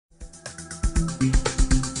Hey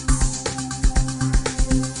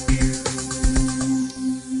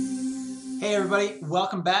everybody,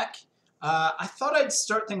 welcome back. I thought I'd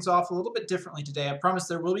start things off a little bit differently today. I promise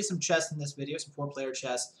there will be some chess in this video, some 4-player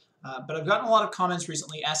chess, but I've gotten a lot of comments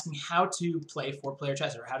recently asking how to play 4-player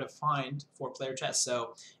chess or how to find 4-player chess.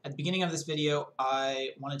 So at the beginning of this video, I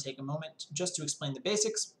want to take a moment just to explain the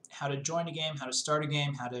basics, how to join a game, how to start a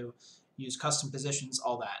game, how to use custom positions,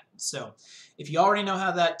 all that. So if you already know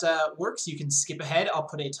how that works, you can skip ahead. I'll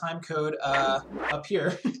put a time code up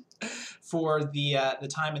here for the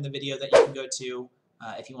time in the video that you can go to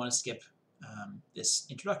if you want to skip this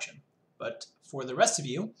introduction. But for the rest of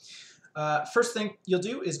you, first thing you'll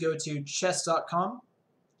do is go to chess.com.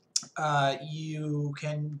 You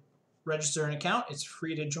can register an account. It's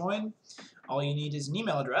free to join. All you need is an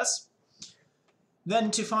email address.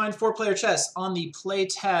 Then to find 4-player chess, on the Play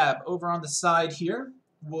tab over on the side here,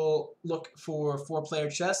 we'll look for 4-player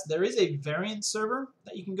chess. There is a variant server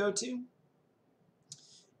that you can go to.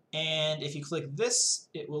 And if you click this,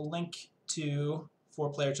 it will link to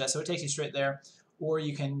 4-player chess. So it takes you straight there. Or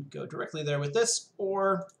you can go directly there with this,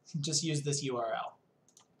 or just use this URL.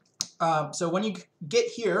 So when you get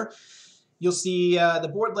here, you'll see the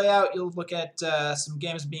board layout. You'll look at some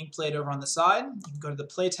games being played over on the side. You can go to the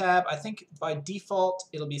Play tab. I think by default,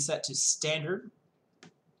 it'll be set to Standard.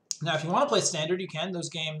 Now, if you want to play Standard, you can. Those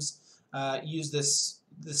games use this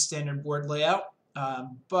standard board layout.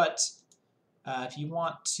 But if you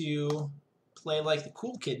want to play like the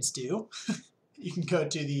cool kids do, you can go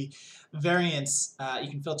to the variants. You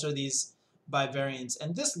can filter these by variants.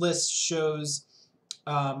 And this list shows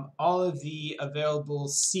all of the available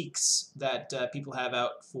seeks that people have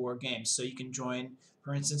out for games. So you can join,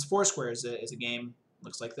 for instance, Foursquare is a game,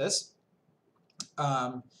 looks like this.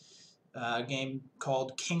 A game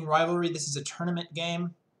called King Rivalry. This is a tournament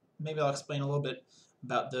game. Maybe I'll explain a little bit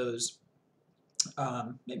about those.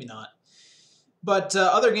 Maybe not. But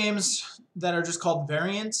other games that are just called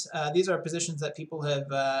variants, these are positions that people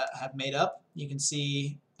have made up. You can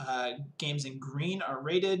see games in green are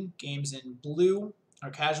rated, games in blue are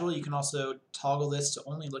casual. You can also toggle this to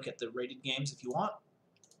only look at the rated games if you want.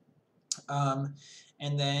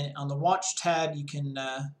 And then on the Watch tab, you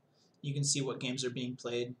can see what games are being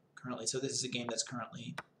played currently. So this is a game that's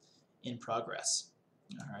currently in progress.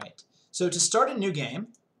 All right. So to start a new game,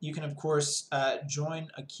 you can of course join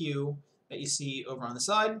a queue that you see over on the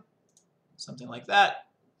side, something like that.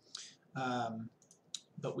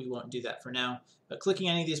 But we won't do that for now. But clicking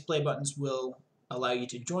any of these play buttons will allow you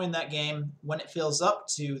to join that game. When it fills up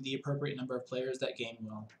to the appropriate number of players, that game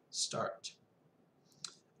will start.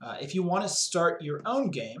 If you want to start your own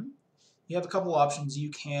game, you have a couple options.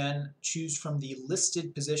 You can choose from the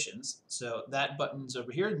listed positions. So that button's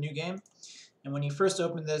over here, new game. And when you first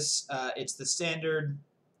open this, it's the standard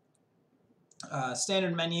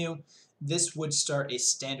menu. This would start a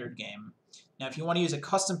standard game. Now if you want to use a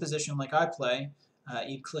custom position like I play,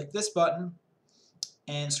 you click this button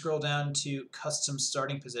and scroll down to custom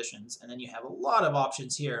starting positions, and then you have a lot of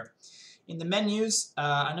options here. In the menus,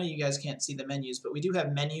 I know you guys can't see the menus, but we do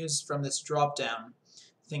have menus from this drop down.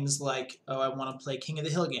 Things like, oh, I want to play King of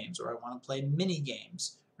the Hill games, or I want to play mini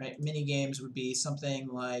games. Right? Mini games would be something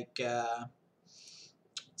like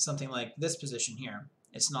this position here.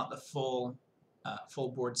 It's not the full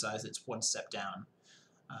board size, it's one step down.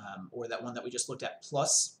 Or that one that we just looked at,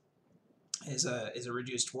 plus, is a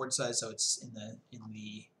reduced board size, so it's in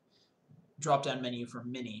the drop-down menu for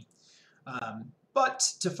mini. But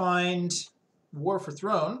to find War for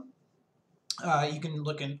Throne, you can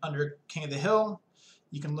look under King of the Hill.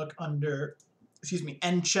 You can look under,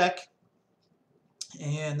 End Check,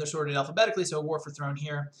 and they're sorted alphabetically, so War for Throne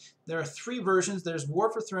here. There are 3 versions. There's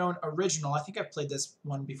War for Throne Original. I think I've played this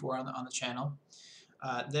one before on the channel.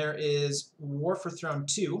 There is War for Throne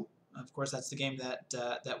 2. Of course, that's the game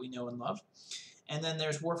that we know and love. And then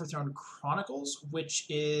there's War for Throne Chronicles, which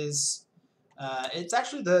is it's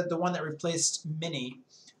actually the one that replaced Mini.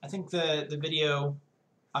 I think the video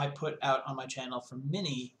I put out on my channel for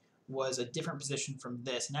Mini was a different position from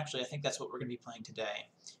this, and actually I think that's what we're going to be playing today,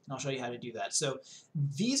 and I'll show you how to do that. So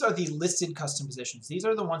these are the listed custom positions. These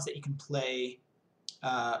are the ones that you can play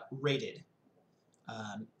rated.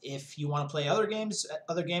 If you want to play other games,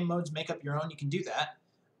 other game modes, make up your own, you can do that.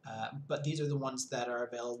 But these are the ones that are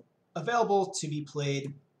available to be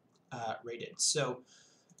played rated. So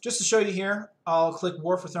just to show you here, I'll click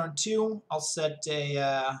War for Throne 2. I'll set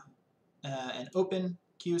an open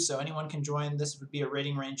queue so anyone can join. This would be a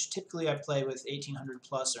rating range. Typically I play with 1800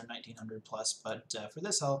 plus or 1900 plus, but for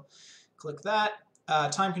this I'll click that.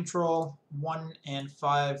 Time control 1 and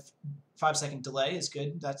 5 second delay is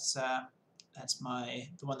good. That's That's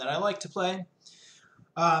the one that I like to play.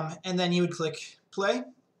 And then you would click play,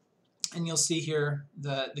 and you'll see here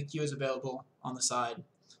the queue is available on the side.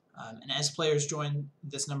 And as players join,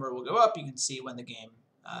 this number will go up. You can see when the game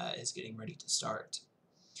is getting ready to start.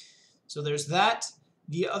 So there's that.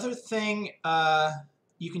 The other thing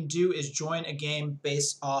you can do is join a game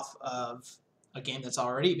based off of a game that's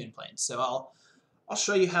already been played. So I'll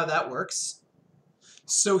show you how that works.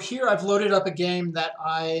 So here I've loaded up a game that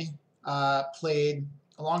I played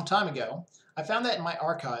a long time ago. I found that in my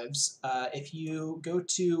archives. If you go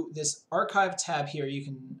to this archive tab here, you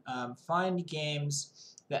can find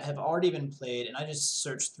games that have already been played, and I just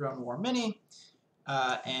searched Throne War Mini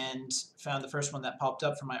and found the first one that popped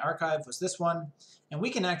up from my archive was this one, and we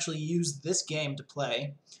can actually use this game to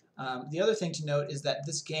play. The other thing to note is that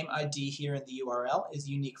this game ID here in the URL is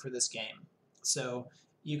unique for this game. So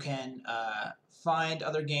you can find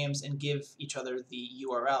other games and give each other the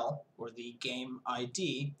URL or the game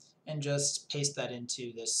ID and just paste that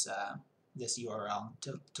into this URL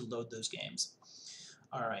to load those games.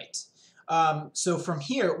 All right. So from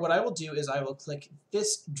here, what I will do is I will click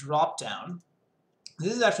this drop down.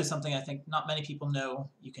 This is actually something I think not many people know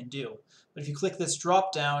you can do. But if you click this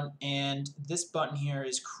drop down, and this button here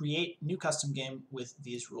is create new custom game with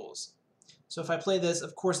these rules. So if I play this,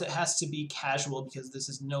 of course it has to be casual because this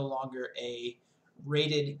is no longer a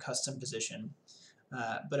rated custom position.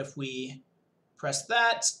 But if we press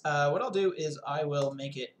that, what I'll do is I will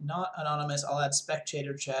make it not anonymous. I'll add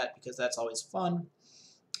spectator chat because that's always fun.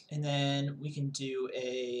 And then we can do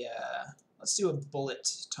let's do a bullet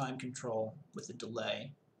time control with a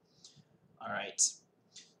delay. All right.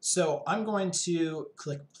 So I'm going to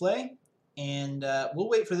click play, and we'll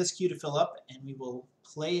wait for this queue to fill up, and we will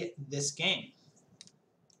play this game.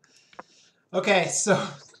 Okay, so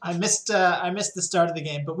I missed the start of the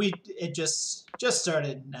game, but it just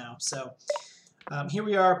started now. So here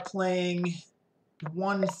we are playing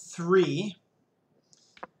 1-3.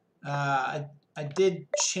 I did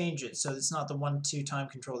change it, so it's not the 1-2 time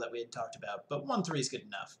control that we had talked about, but 1-3 is good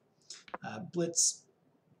enough. Blitz.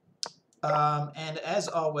 And as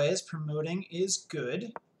always, promoting is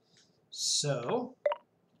good. So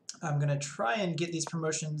I'm going to try and get these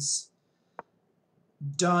promotions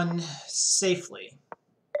done safely.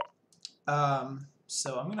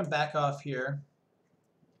 So I'm going to back off here.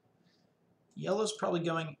 Yellow's probably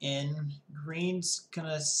going in. Green's going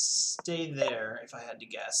to stay there, if I had to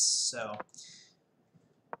guess. So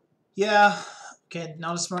yeah, okay,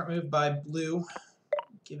 not a smart move by blue,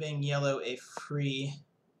 giving yellow a free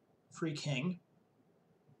king.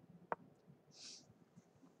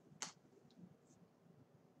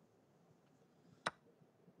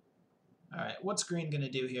 All right, what's green going to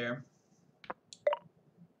do here?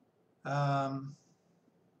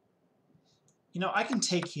 You know, I can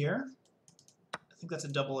take here. I think that's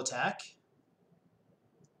a double attack.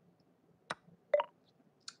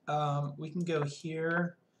 We can go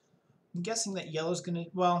here. I'm guessing that yellow's going to,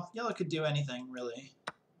 well, yellow could do anything, really.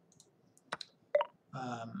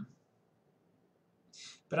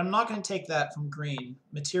 But I'm not going to take that from green.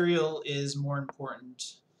 Material is more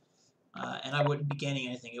important, and I wouldn't be gaining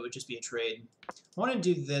anything. It would just be a trade. I want to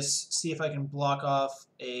do this, see if I can block off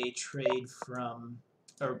a trade from,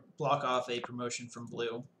 or block off a promotion from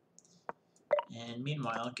blue. And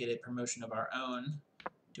meanwhile, get a promotion of our own.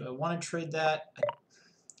 Do I want to trade that?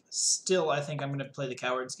 Still, I think I'm going to play the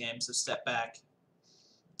coward's game, so step back.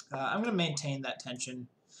 I'm going to maintain that tension.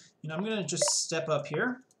 You know, I'm going to just step up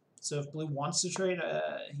here. So if blue wants to trade,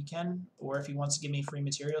 he can. Or if he wants to give me free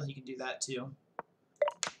material, he can do that too.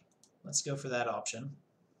 Let's go for that option.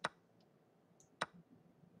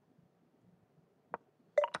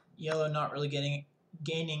 Yellow not really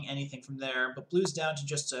gaining anything from there, but blue's down to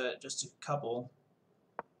just a couple.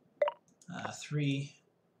 Three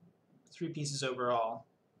pieces overall.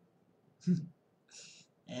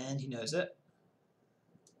 And he knows it.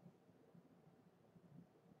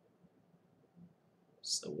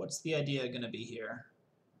 So what's the idea going to be here?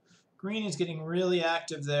 Green is getting really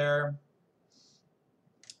active there.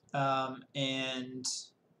 And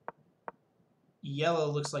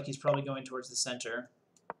yellow looks like he's probably going towards the center.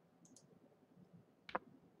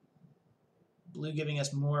 Blue giving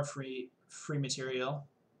us more free material.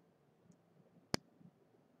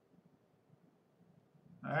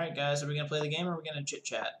 All right, guys, are we going to play the game or are we going to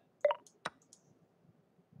chit-chat?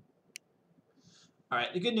 All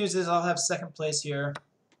right, the good news is I'll have second place here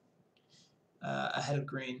ahead of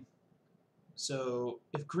green. So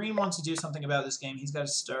if green wants to do something about this game, he's got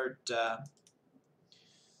to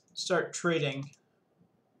start trading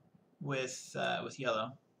with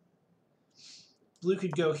yellow. Blue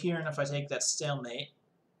could go here, and if I take that stalemate,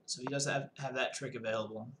 So he does have that trick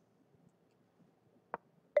available.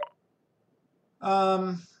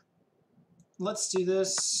 Let's do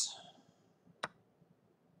this.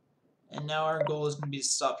 And now our goal is going to be to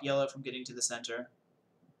stop yellow from getting to the center.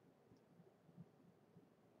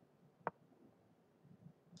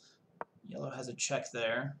 Yellow has a check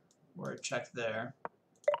there, or a check there.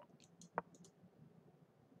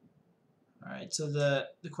 Alright, so the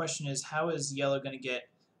question is, how is yellow going to get...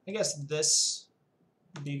 I guess this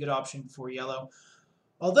would be a good option for yellow.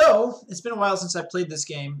 Although, it's been a while since I played this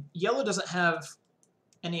game, yellow doesn't have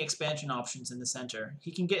any expansion options in the center.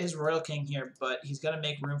 He can get his Royal King here, but he's got to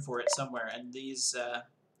make room for it somewhere, and these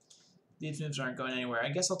moves aren't going anywhere. I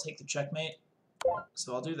guess I'll take the checkmate,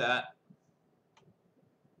 so I'll do that.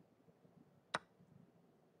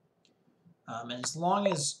 And as long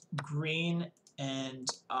as green and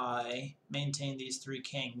I maintain these 3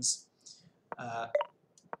 kings,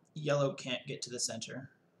 yellow can't get to the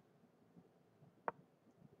center.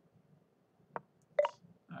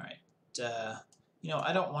 Alright, you know,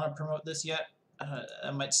 I don't want to promote this yet.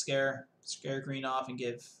 I might scare green off and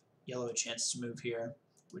give yellow a chance to move here,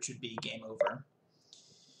 which would be game over.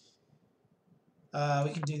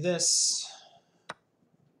 We can do this,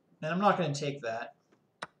 and I'm not going to take that.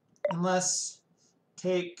 Unless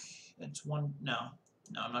it's one, no,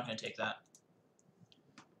 I'm not going to take that.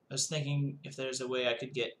 I was thinking if there's a way I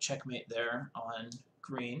could get checkmate there on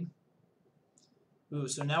green. Ooh,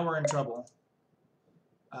 so now we're in trouble.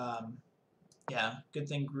 Yeah, good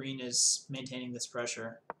thing green is maintaining this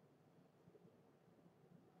pressure.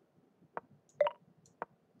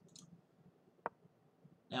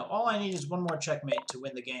 Now all I need is one more checkmate to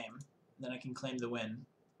win the game, then I can claim the win.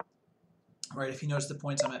 Alright, if you notice the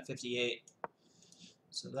points, I'm at 58.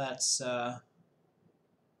 So that's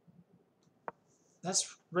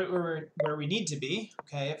right where we need to be.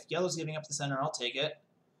 Okay, if yellow's giving up the center, I'll take it,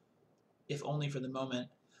 if only for the moment.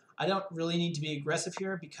 I don't really need to be aggressive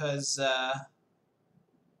here because I'm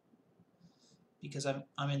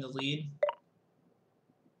in the lead,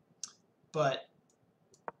 but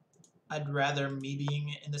I'd rather me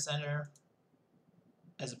being in the center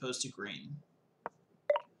as opposed to green.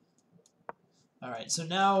 Alright, so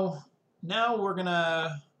now we're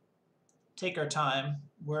gonna take our time.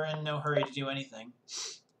 We're in no hurry to do anything.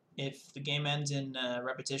 If the game ends in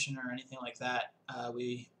repetition or anything like that,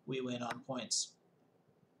 we win on points.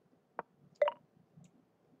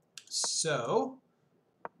 So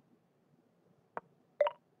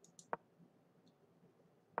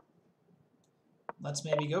let's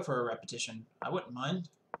maybe go for a repetition. I wouldn't mind.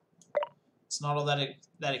 It's not all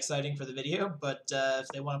that exciting for the video, but if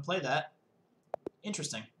they want to play that,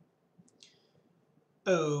 interesting.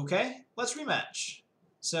 Okay, let's rematch.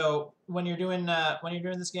 So when you're doing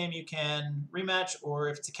this game, you can rematch, or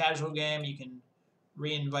if it's a casual game, you can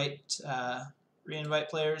reinvite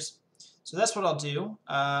players. So that's what I'll do.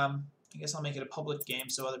 I guess I'll make it a public game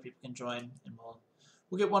so other people can join, and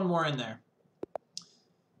we'll get one more in there.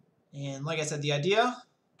 And like I said, the idea,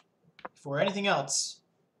 before anything else,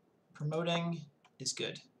 promoting is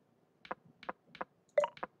good.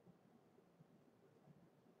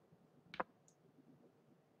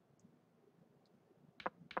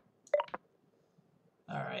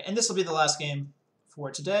 Alright, and this will be the last game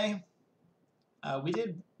for today. We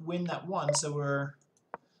did win that one, so we're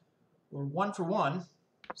 1 for 1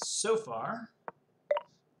 so far.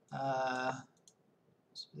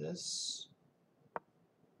 So this.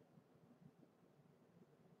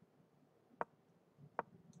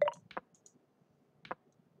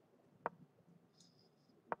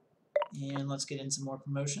 And let's get in some more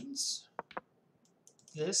promotions.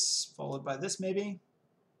 This, followed by this maybe.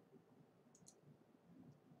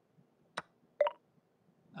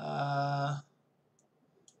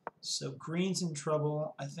 So green's in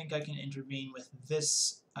trouble. I think I can intervene with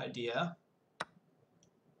this idea.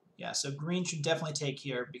 Yeah, so green should definitely take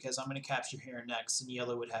here because I'm going to capture here next, and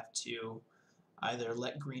yellow would have to either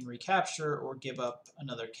let green recapture or give up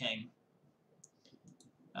another king.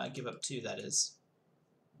 Give up 2, that is.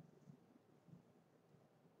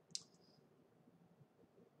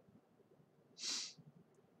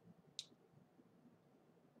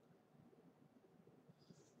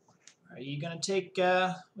 Are you going to take,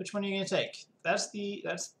 which one are you going to take? That's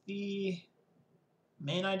the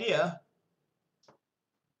main idea.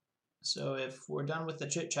 So if we're done with the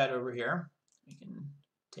chit chat over here, we can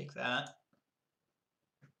take that.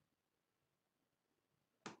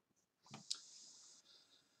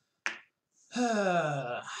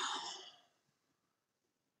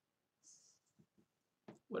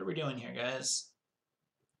 What are we doing here, guys?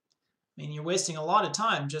 I mean, you're wasting a lot of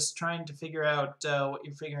time just trying to figure out what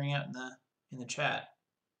you're figuring out in the chat.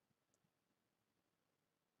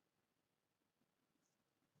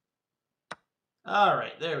 All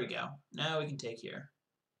right, there we go. Now we can take here.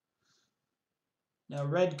 Now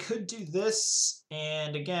red could do this,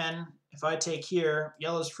 and again, if I take here,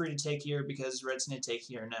 yellow's free to take here because red's going to take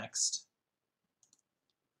here next.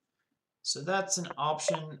 So that's an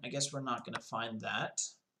option. I guess we're not going to find that.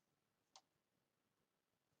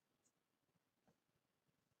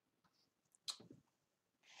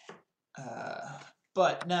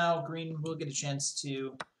 But now green will get a chance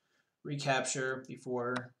to recapture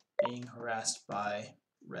before being harassed by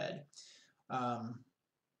red. I'm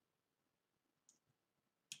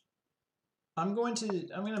going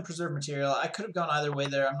to preserve material. I could have gone either way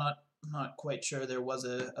there. I'm not quite sure there was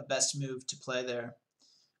a best move to play there,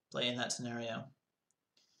 play in that scenario.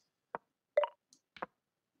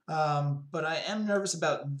 But I am nervous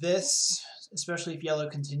about this, especially if yellow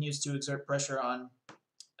continues to exert pressure on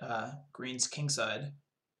green's kingside.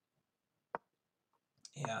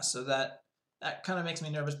 Yeah, so that kind of makes me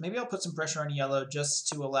nervous. Maybe I'll put some pressure on yellow just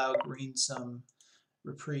to allow green some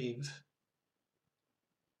reprieve.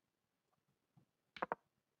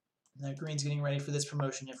 Now green's getting ready for this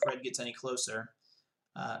promotion if red gets any closer.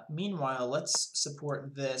 Meanwhile, let's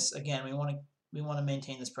support this. Again, we want to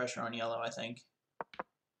maintain this pressure on yellow, I think.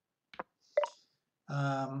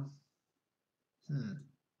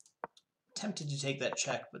 Tempted to take that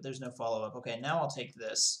check, but there's no follow-up. Okay, now I'll take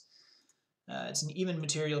this. It's an even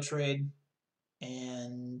material trade,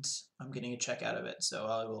 and I'm getting a check out of it, so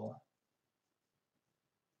I will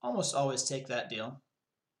almost always take that deal.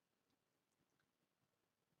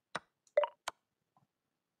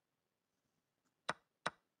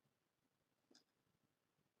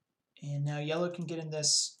 And now yellow can get in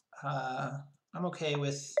this. I'm okay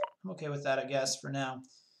with that, I guess, for now.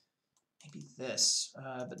 Maybe this,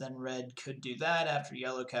 but then red could do that after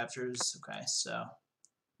yellow captures. Okay, so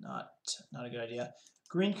not a good idea.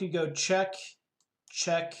 Green could go check,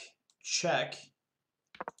 check, check.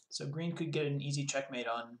 So green could get an easy checkmate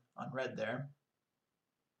on red there.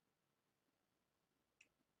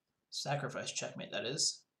 Sacrifice checkmate, that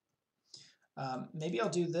is. Maybe I'll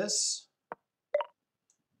do this.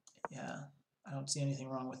 Yeah, I don't see anything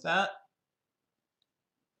wrong with that.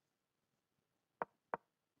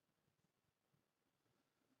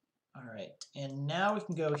 All right, and now we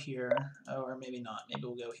can go here, or maybe not. Maybe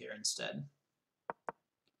we'll go here instead.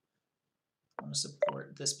 I want to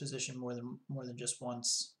support this position more than just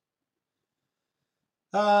once.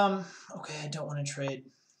 Okay, I don't want to trade.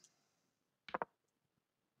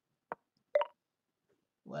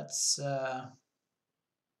 Let's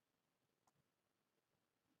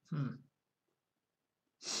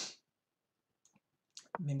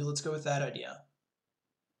maybe let's go with that idea.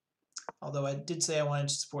 Although I did say I wanted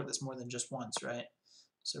to support this more than just once, right?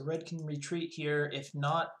 So red can retreat here. If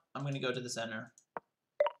not, I'm going to go to the center.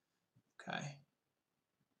 Okay.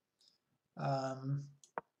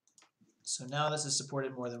 So now this is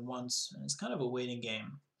supported more than once, and it's kind of a waiting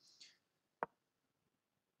game.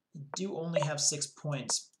 I do only have 6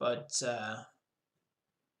 points, but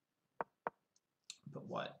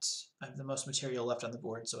what? I have the most material left on the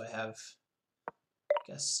board, so I have, I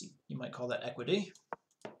guess you might call that equity.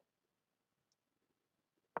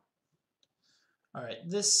 All right,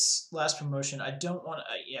 this last promotion, I don't want to,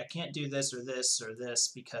 I can't do this or this or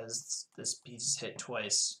this because this piece is hit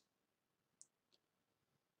twice.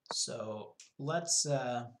 So let's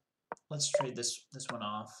trade this one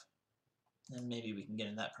off, and maybe we can get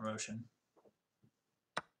in that promotion.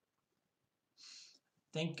 I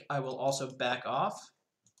think I will also back off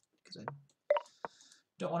because I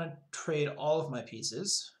don't want to trade all of my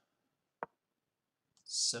pieces.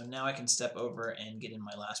 So now I can step over and get in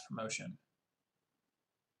my last promotion.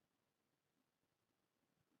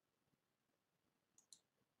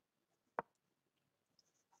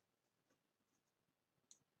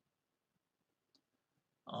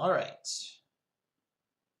 All right.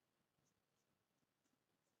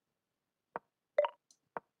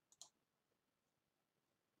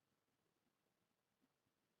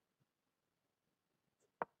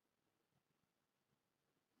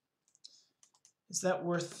 Is that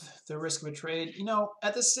worth the risk of a trade? You know,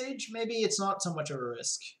 at this stage, maybe it's not so much of a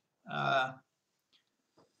risk.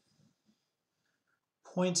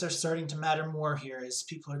 Points are starting to matter more here as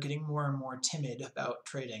people are getting more and more timid about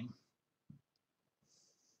trading.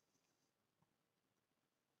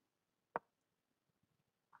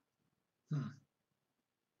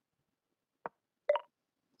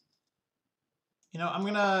 You know, I'm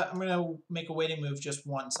gonna make a waiting move just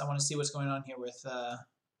once. I want to see what's going on here with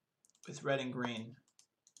red and green.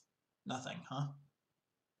 Nothing, huh?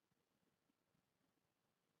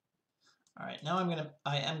 All right, now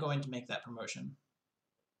I am going to make that promotion.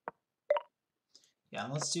 Yeah,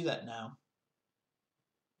 let's do that now.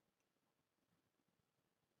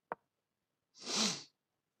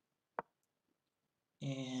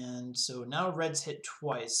 And so now red's hit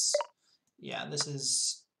twice. Yeah, this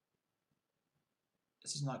is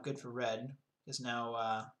not good for red, because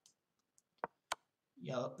now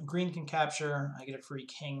green can capture. I get a free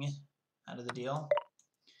king out of the deal.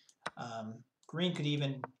 Green could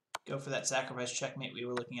even go for that sacrifice checkmate we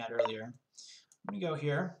were looking at earlier. Let me go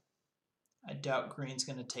here. I doubt green's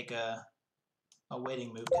going to take a waiting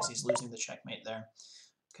move because he's losing the checkmate there.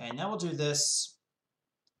 Okay, now we'll do this.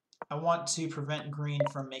 I want to prevent green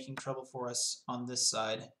from making trouble for us on this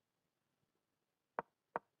side.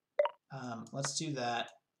 Let's do that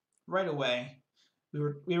right away. We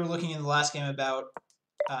were looking in the last game about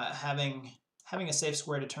having a safe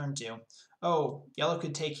square to turn to. Oh, yellow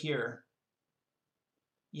could take here.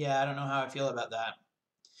 Yeah, I don't know how I feel about that.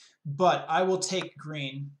 But I will take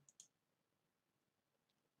green.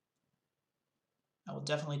 I will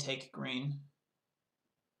definitely take green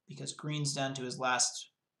because green's down to his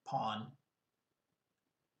last pawn.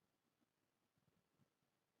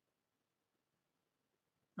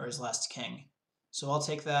 Or his last king. So I'll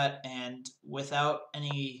take that, and without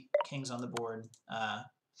any kings on the board,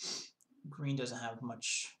 green doesn't have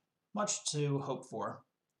much to hope for.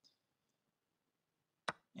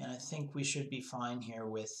 And I think we should be fine here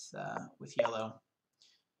with yellow.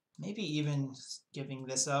 Maybe even giving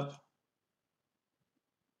this up.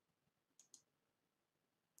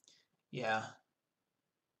 Yeah,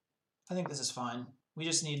 I think this is fine. We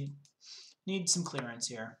just need some clearance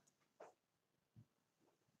here.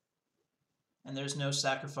 And there's no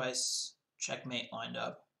sacrifice checkmate lined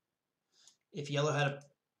up. If yellow had a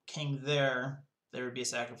king there, there would be a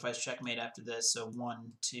sacrifice checkmate after this, so 1,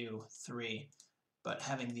 2, 3. But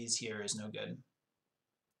having these here is no good.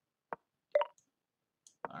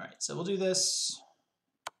 Alright, so we'll do this.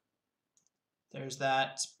 There's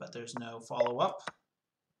that, but there's no follow-up.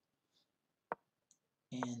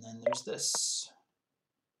 And then there's this.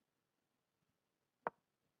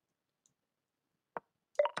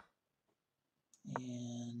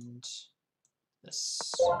 And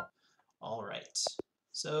this. All right.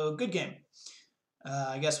 So good game.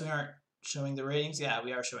 I guess we aren't showing the ratings. Yeah,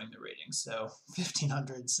 we are showing the ratings. So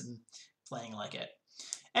 1500s and playing like it.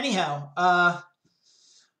 Anyhow,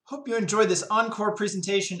 hope you enjoyed this encore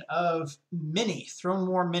presentation of Mini, Throne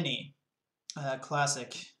War Mini.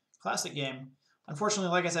 Classic game.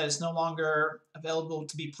 Unfortunately, like I said, it's no longer available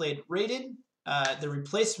to be played rated. The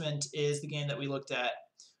replacement is the game that we looked at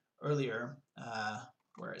earlier.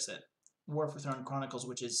 Where is it? War for Throne Chronicles,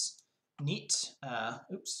 which is neat.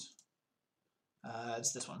 Oops.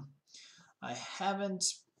 It's this one. I haven't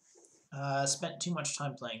spent too much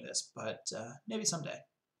time playing this, but maybe someday.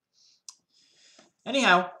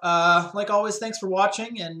 Anyhow, like always, thanks for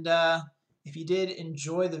watching, and if you did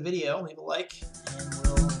enjoy the video, leave a like, and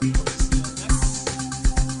we'll